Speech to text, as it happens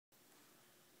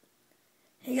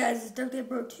Hey guys, it's Duct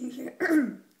Bro 2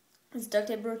 here. It's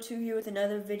Duct Bro 2 here with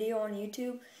another video on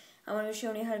YouTube. I'm going to be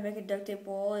showing you how to make a duct tape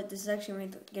wall. This is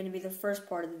actually going to be the first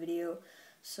part of the video,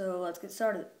 so let's get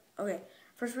started. Okay,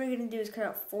 first what we're going to do is cut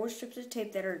out 4 strips of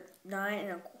tape that are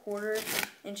 9 1/4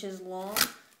 inches long.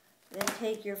 Then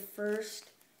take your first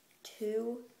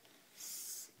 2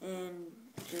 and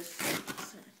just...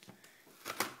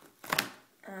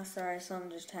 sorry,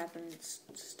 something just happened. It's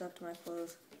stuck to my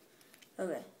clothes.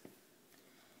 Okay.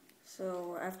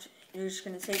 So after, you're just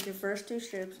going to take your first 2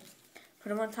 strips, put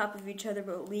them on top of each other,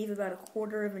 but leave about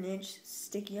 1/4 inch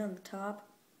sticky on the top.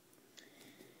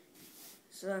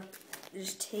 So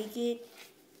just take it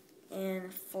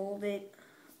and fold it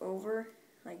over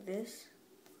like this.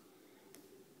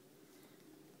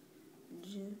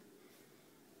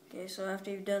 Okay, so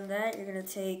after you've done that, you're going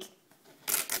to take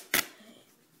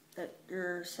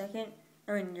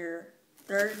your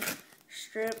third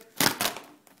strip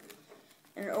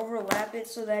and overlap it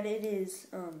so that it is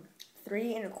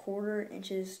 3 1/4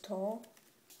 inches tall.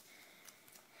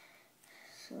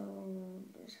 So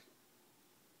just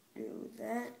do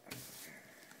that,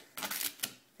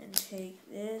 and take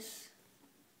this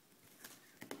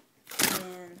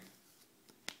and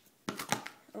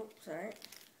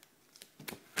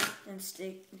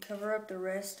and cover up the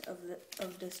rest of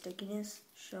the stickiness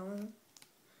showing.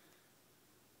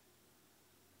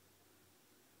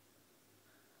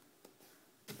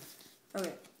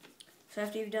 Okay, so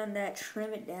after you've done that,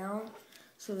 trim it down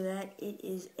so that it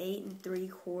is 8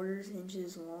 3/4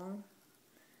 inches long.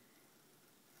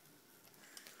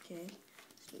 Okay,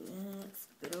 let's do that,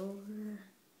 flip it over,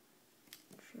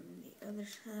 trim the other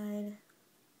side.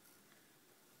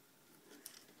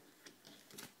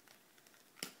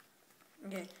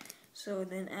 Okay, so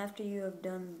then after you have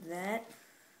done that,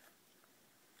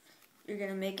 you're going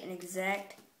to make an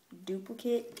exact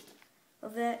duplicate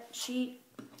of that sheet.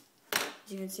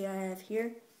 As you can see I have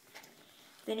here.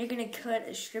 Then you're going to cut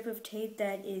a strip of tape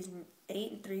that is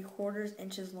 8 3/4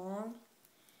 inches long,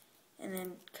 and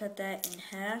then cut that in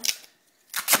half.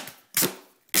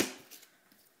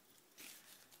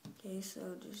 Okay,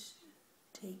 so just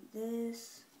take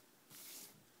this,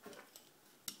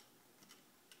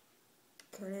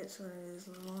 cut it so it is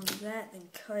as long as that, then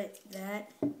cut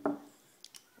that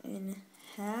in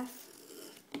half.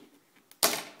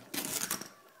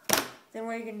 Then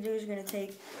what you're going to do is you're going to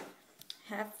take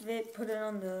half of it, put it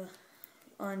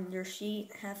on your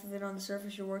sheet, half of it on the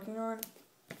surface you're working on,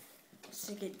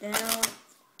 stick it down,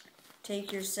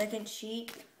 take your second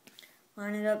sheet,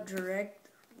 line it up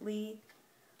directly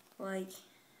like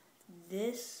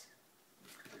this.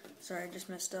 Sorry, I just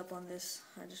messed up on this.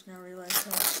 I just now realized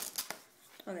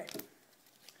how. Okay.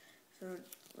 So,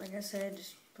 like I said,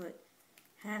 just put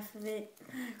half of it.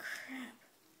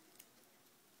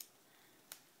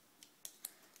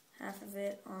 Half of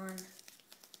it on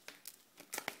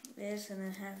this, and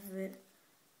then half of it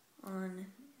on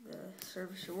the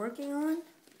surface you're working on.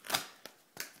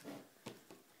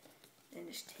 Then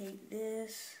just take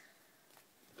this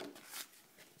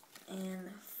and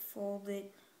fold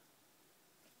it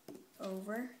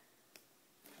over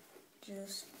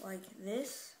just like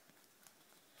this.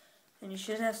 And you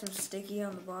should have some sticky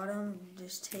on the bottom.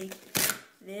 Just take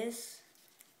this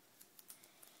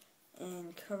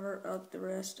and cover up the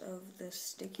rest of the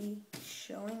sticky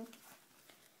showing.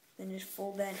 Then just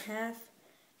fold that in half.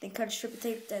 Then cut a strip of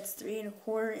tape that's 3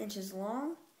 1/4 inches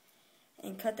long,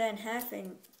 and cut that in half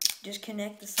and just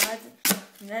connect the sides.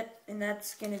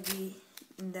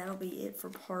 And that'll be it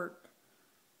for part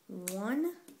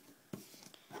 1.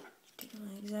 Take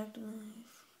my X-Acto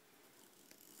knife,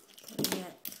 cutting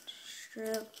that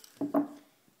strip,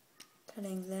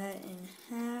 cutting that in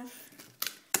half.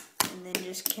 And then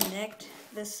just connect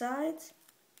the sides.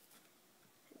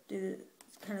 Do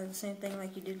kind of the same thing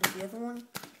like you did with the other one.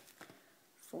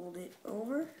 Fold it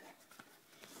over.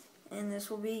 And this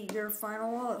will be your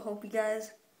final wall. I hope you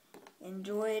guys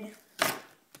enjoyed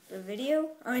the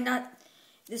video.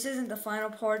 This isn't the final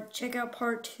part. Check out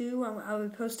part 2. I'll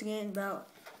be posting it in about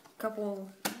a couple,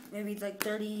 maybe like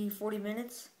 30-40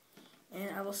 minutes.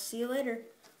 And I will see you later.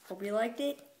 Hope you liked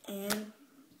it, and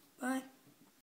bye.